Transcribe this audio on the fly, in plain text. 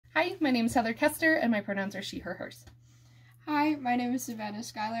Hi, my name is Heather Kester, and my pronouns are she, her, hers. Hi, my name is Savannah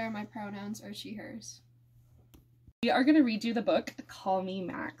Schuyler, and my pronouns are she, hers. We are going to read you the book, Call Me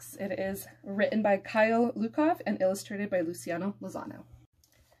Max. It is written by Kyle Lukoff and illustrated by Luciano, Lozano.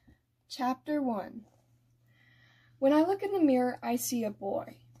 Chapter 1. When I look in the mirror, I see a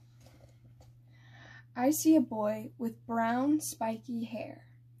boy. I see a boy with brown, spiky hair.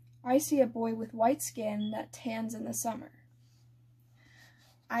 I see a boy with white skin that tans in the summer.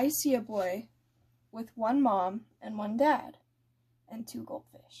 I see a boy with one mom and one dad, and 2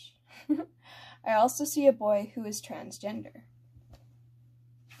 goldfish. I also see a boy who is transgender.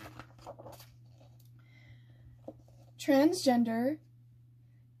 Transgender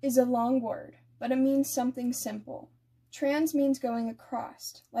is a long word, but it means something simple. Trans means going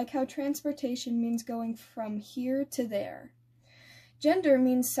across, like how transportation means going from here to there. Gender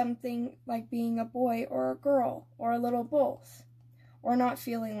means something like being a boy or a girl, or a little both, or not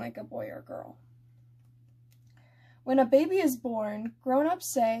feeling like a boy or girl. When a baby is born, grown-ups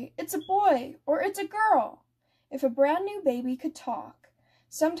say, "It's a boy," or "It's a girl." If a brand new baby could talk,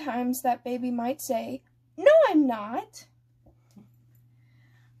 sometimes that baby might say, "No, I'm not."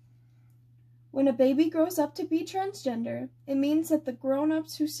 When a baby grows up to be transgender, it means that the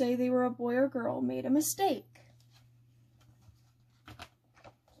grown-ups who say they were a boy or girl made a mistake.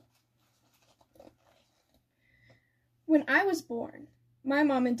 When I was born, my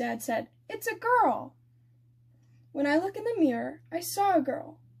mom and dad said, "It's a girl." When I look in the mirror, I saw a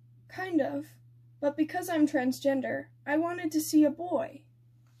girl, kind of, but because I'm transgender, I wanted to see a boy.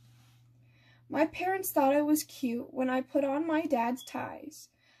 My parents thought it was cute when I put on my dad's ties,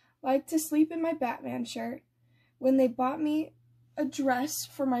 liked to sleep in my Batman shirt. When they bought me a dress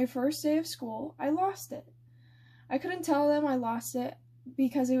for my first day of school, I lost it. I couldn't tell them I lost it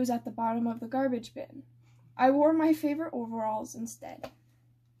because it was at the bottom of the garbage bin. I wore my favorite overalls instead.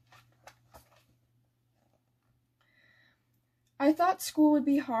 I thought school would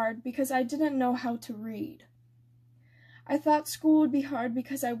be hard because I didn't know how to read. I thought school would be hard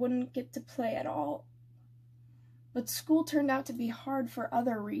because I wouldn't get to play at all. But school turned out to be hard for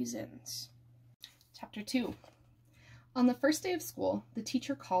other reasons. Chapter 2. On the first day of school, the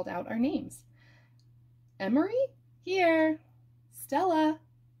teacher called out our names. Emery? Here. Stella?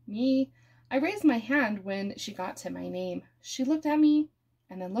 Me. I raised my hand when she got to my name. She looked at me,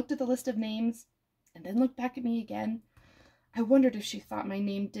 and then looked at the list of names, and then looked back at me again. I wondered if she thought my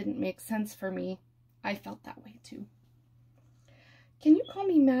name didn't make sense for me. I felt that way too. "Can you call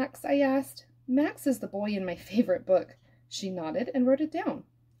me Max?" I asked. "Max is the boy in my favorite book." She nodded and wrote it down.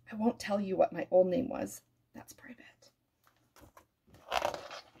 "I won't tell you what my old name was. That's private."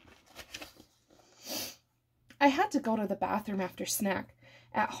 I had to go to the bathroom after snack.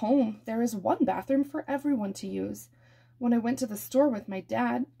 At home, there is one bathroom for everyone to use. When I went to the store with my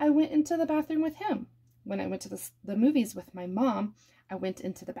dad, I went into the bathroom with him. When I went to the movies with my mom, I went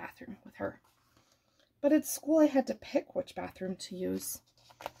into the bathroom with her. But at school, I had to pick which bathroom to use.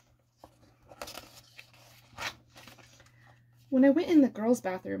 When I went in the girls'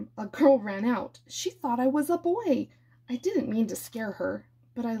 bathroom, a girl ran out. She thought I was a boy. I didn't mean to scare her,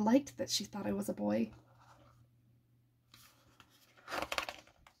 but I liked that she thought I was a boy.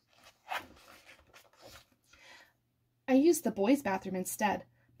 I used the boys' bathroom instead,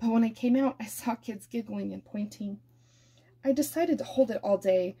 but when I came out, I saw kids giggling and pointing. I decided to hold it all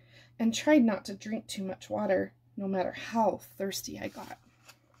day and tried not to drink too much water, no matter how thirsty I got.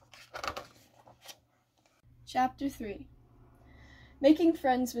 Chapter 3. Making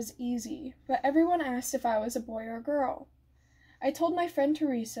friends was easy, but everyone asked if I was a boy or a girl. I told my friend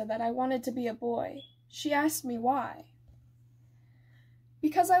Teresa that I wanted to be a boy. She asked me why.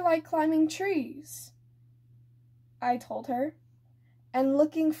 "Because I like climbing trees," I told her, "and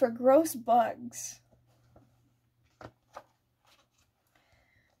looking for gross bugs."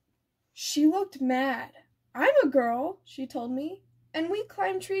 She looked mad. "I'm a girl," she told me, "and we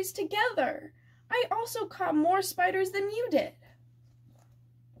climb trees together. I also caught more spiders than you did."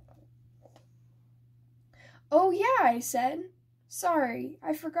 "Oh yeah," I said. "Sorry,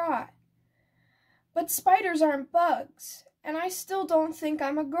 I forgot. But spiders aren't bugs, and I still don't think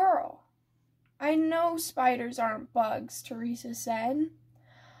I'm a girl." "I know spiders aren't bugs," Teresa said.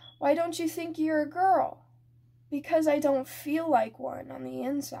 "Why don't you think you're a girl?" "Because I don't feel like one on the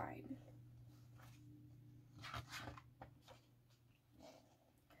inside."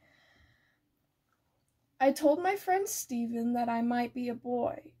 I told my friend Steven that I might be a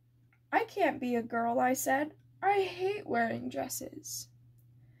boy. "I can't be a girl," I said. "I hate wearing dresses."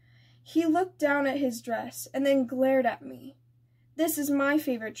 He looked down at his dress and then glared at me. "This is my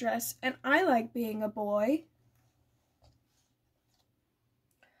favorite dress, and I like being a boy."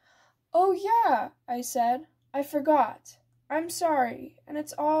 "Oh yeah," I said. "I forgot. I'm sorry, and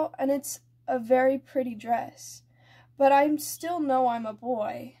it's a very pretty dress, but I still know I'm a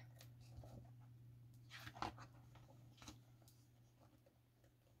boy."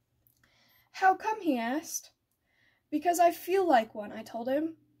 "How come?" he asked. "Because I feel like one," I told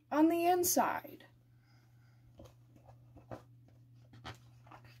him, "on the inside."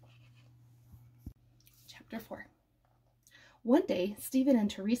 Chapter 4. One day, Stephen and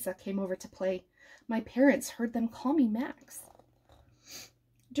Teresa came over to play. My parents heard them call me Max.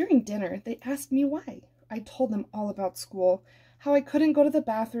 During dinner, they asked me why. I told them all about school, how I couldn't go to the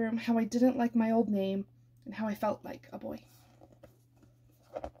bathroom, how I didn't like my old name, and how I felt like a boy.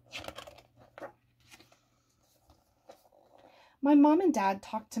 My mom and dad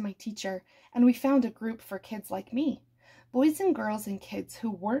talked to my teacher, and we found a group for kids like me. Boys and girls and kids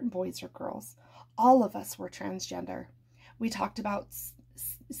who weren't boys or girls. All of us were transgender. We talked about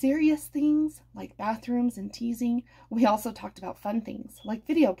serious things like bathrooms and teasing. We also talked about fun things like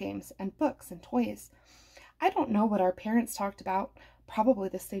video games and books and toys. I don't know what our parents talked about, probably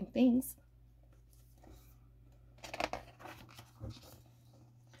the same things.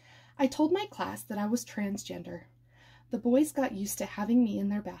 I told my class that I was transgender. The boys got used to having me in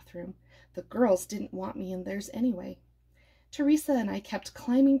their bathroom. The girls didn't want me in theirs anyway. Teresa and I kept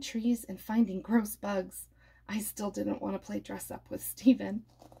climbing trees and finding gross bugs. I still didn't want to play dress up with Stephen.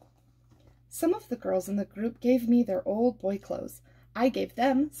 Some of the girls in the group gave me their old boy clothes. I gave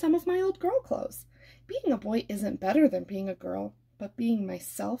them some of my old girl clothes. Being a boy isn't better than being a girl, but being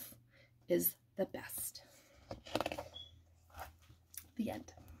myself is the best. The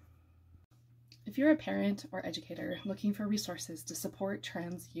end. If you're a parent or educator looking for resources to support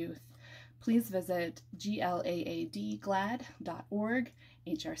trans youth, please visit glaad.org,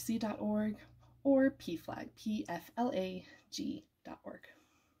 hrc.org, or pflag.org.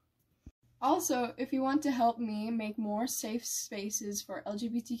 Also, if you want to help me make more safe spaces for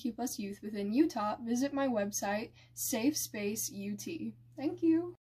LGBTQ+ youth within Utah, visit my website, Safe Space UT. Thank you.